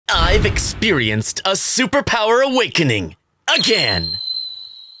I've experienced a superpower awakening. Again.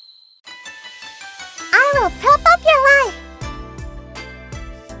 I will prop up your life.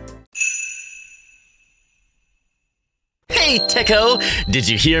 Hey, Teko! Did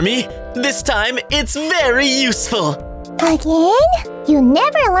you hear me? This time, it's very useful. Again? You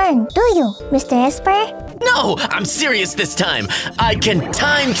never learn, do you, Mr. Esper? No, I'm serious this time. I can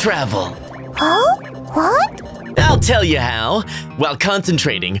time travel. Oh? What? I'll tell you how. While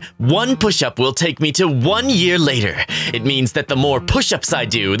concentrating, one push-up will take me to 1 year later. It means that the more push-ups I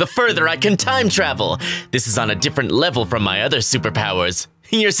do, the further I can time travel. This is on a different level from my other superpowers.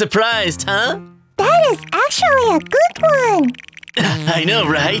 You're surprised, huh? That is actually a good one. I know,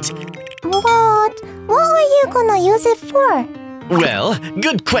 right? But what are you gonna use it for? Well,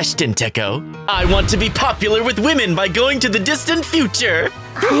 good question, Teko. I want to be popular with women by going to the distant future.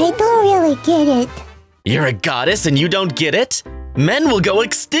 I don't really get it. You're a goddess and you don't get it? Men will go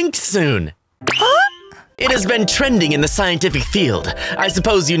extinct soon. Huh? It has been trending in the scientific field. I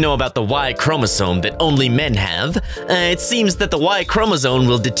suppose you know about the Y chromosome that only men have. It seems that the Y chromosome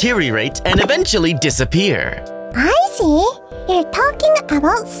will deteriorate and eventually disappear. I see. You're talking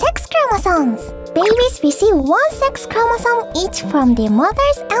about sex chromosomes. Babies receive one sex chromosome each from their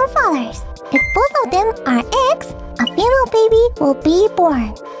mothers and fathers. If both of them are X, a female baby will be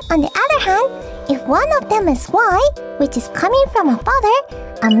born. On the other hand, if one of them is Y, which is coming from a father,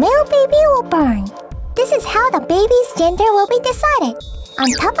 a male baby will born. This is how the baby's gender will be decided.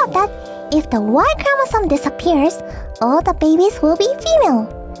 On top of that, if the Y chromosome disappears, all the babies will be female.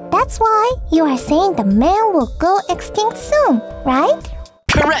 That's why you are saying the man will go extinct soon, right?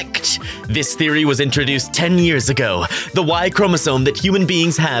 Correct! This theory was introduced 10 years ago. The Y chromosome that human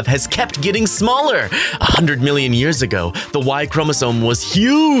beings have has kept getting smaller. 100 million years ago, the Y chromosome was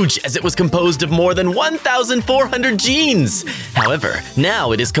huge as it was composed of more than 1,400 genes. However,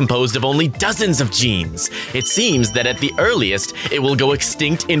 now it is composed of only dozens of genes. It seems that at the earliest, it will go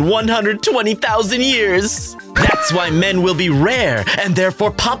extinct in 120,000 years. That's why men will be rare and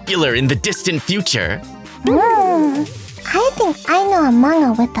therefore popular in the distant future. I think I know a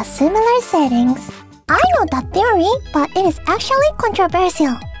manga with the similar settings. I know that theory, but it is actually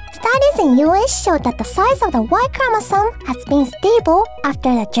controversial. Studies in US show that the size of the Y chromosome has been stable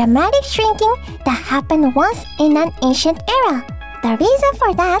after the dramatic shrinking that happened once in an ancient era. The reason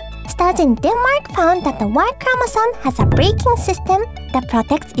for that, studies in Denmark found that the Y chromosome has a braking system that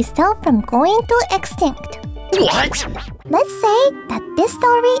protects itself from going to extinct. What? Let's say that this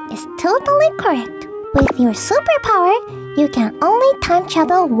story is totally correct. With your superpower, you can only time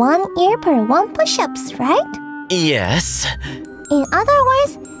travel 1 year per 1 push-ups, right? Yes. In other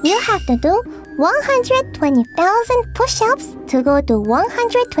words, you have to do 120,000 push-ups to go to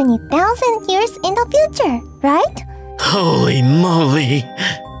 120,000 years in the future, right? Holy moly.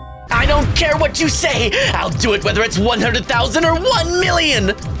 I don't care what you say. I'll do it whether it's 100,000 or 1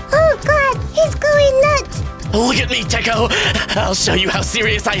 million. Oh God, he's going nuts. Look at me, Teko. I'll show you how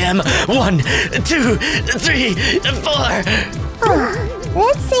serious I am. 1, 2, 3, 4.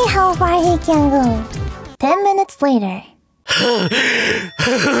 Let's see how far he can go. 10 minutes later.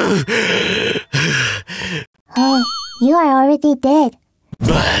 Oh, you are already dead.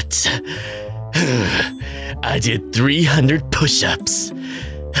 But I did 300 push-ups.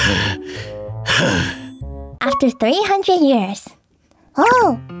 After 300 years.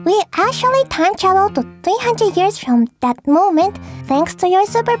 Oh, we actually time traveled to 300 years from that moment thanks to your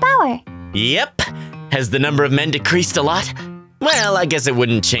superpower. Yep. Has the number of men decreased a lot? Well, I guess it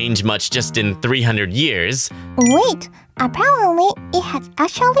wouldn't change much just in 300 years. Wait, apparently it has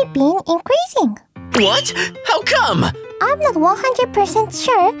actually been increasing. What? How come? I'm not 100%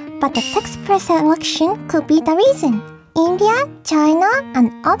 sure, but the sex preselection could be the reason. India, China,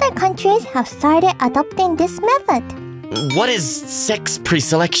 and other countries have started adopting this method. What is sex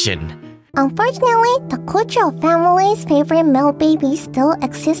preselection? Unfortunately, the culture of families favoring male babies still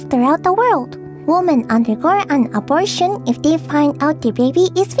exists throughout the world. Women undergo an abortion if they find out their baby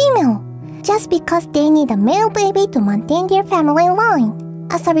is female, just because they need a male baby to maintain their family line.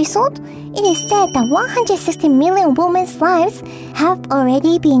 As a result, it is said that 160 million women's lives have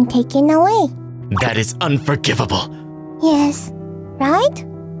already been taken away. That is unforgivable. Yes, right?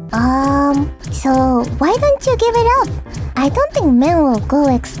 So why don't you give it up? I don't think men will go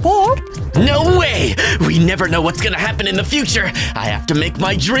extinct. No way! We never know what's gonna happen in the future. I have to make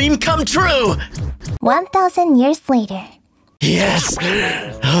my dream come true. 1,000 years later. Yes!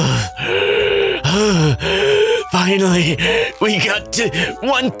 Finally, we got to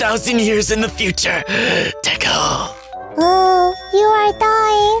 1,000 years in the future. Teko. Oh, you are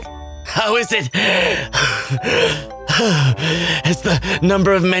dying. How is it? Has the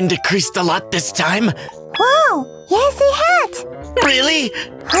number of men decreased a lot this time? Wow, yes it has! Really?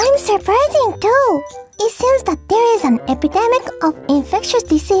 I'm surprising too! It seems that there is an epidemic of infectious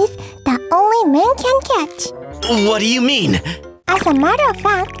disease that only men can catch. What do you mean? As a matter of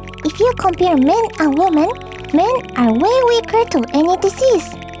fact, if you compare men and women, men are way weaker to any disease.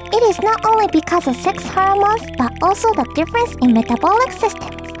 It is not only because of sex hormones, but also the difference in metabolic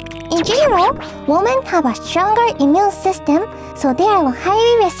systems. In general, women have a stronger immune system, so they are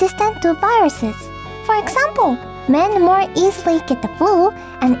highly resistant to viruses. For example, men more easily get the flu,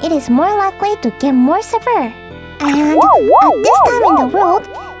 and it is more likely to get more severe. And at this time in the world,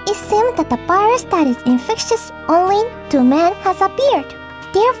 it seems that the virus that is infectious only to men has appeared.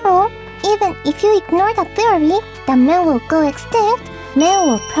 Therefore, even if you ignore the theory that men will go extinct, men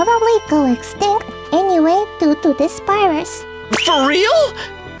will probably go extinct anyway due to this virus. For real?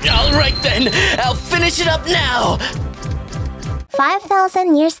 Alright then, I'll finish it up now!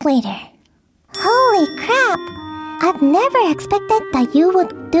 5,000 years later. Holy crap! I've never expected that you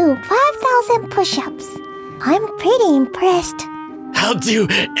would do 5,000 push-ups. I'm pretty impressed. I'll do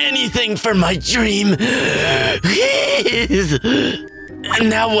anything for my dream.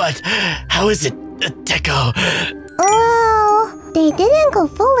 Now what? How is it, Teko? Well, they didn't go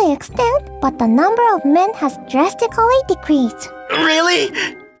fully extinct, but the number of men has drastically decreased. Really?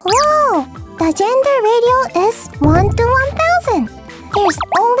 Wow! The gender ratio is 1 to 1,000. There's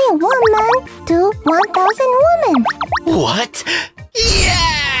only 1 man to 1,000 women. What?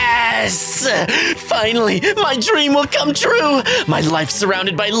 Yes! Finally, my dream will come true! My life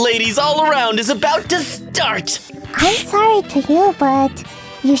surrounded by ladies all around is about to start! I'm sorry to you, but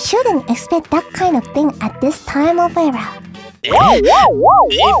you shouldn't expect that kind of thing at this time of era.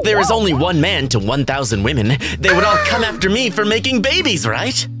 If there is only 1 man to 1,000 women, they would all come after me for making babies,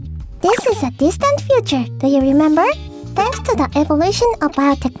 right? This is a distant future, do you remember? Thanks to the evolution of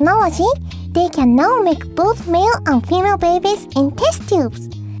biotechnology, they can now make both male and female babies in test tubes.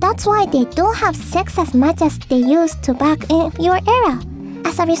 That's why they don't have sex as much as they used to back in your era.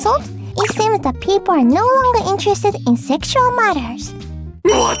 As a result, it seems that people are no longer interested in sexual matters.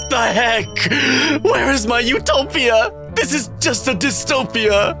 What the heck? Where is my utopia? This is just a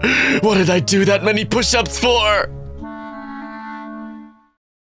dystopia. What did I do that many push-ups for?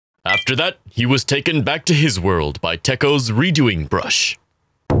 After that, he was taken back to his world by Teko's redoing brush.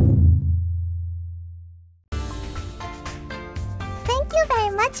 Thank you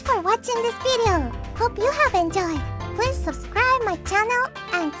very much for watching this video. Hope you have enjoyed. Please subscribe my channel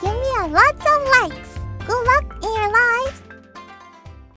and give me a lots of likes. Good luck in your lives.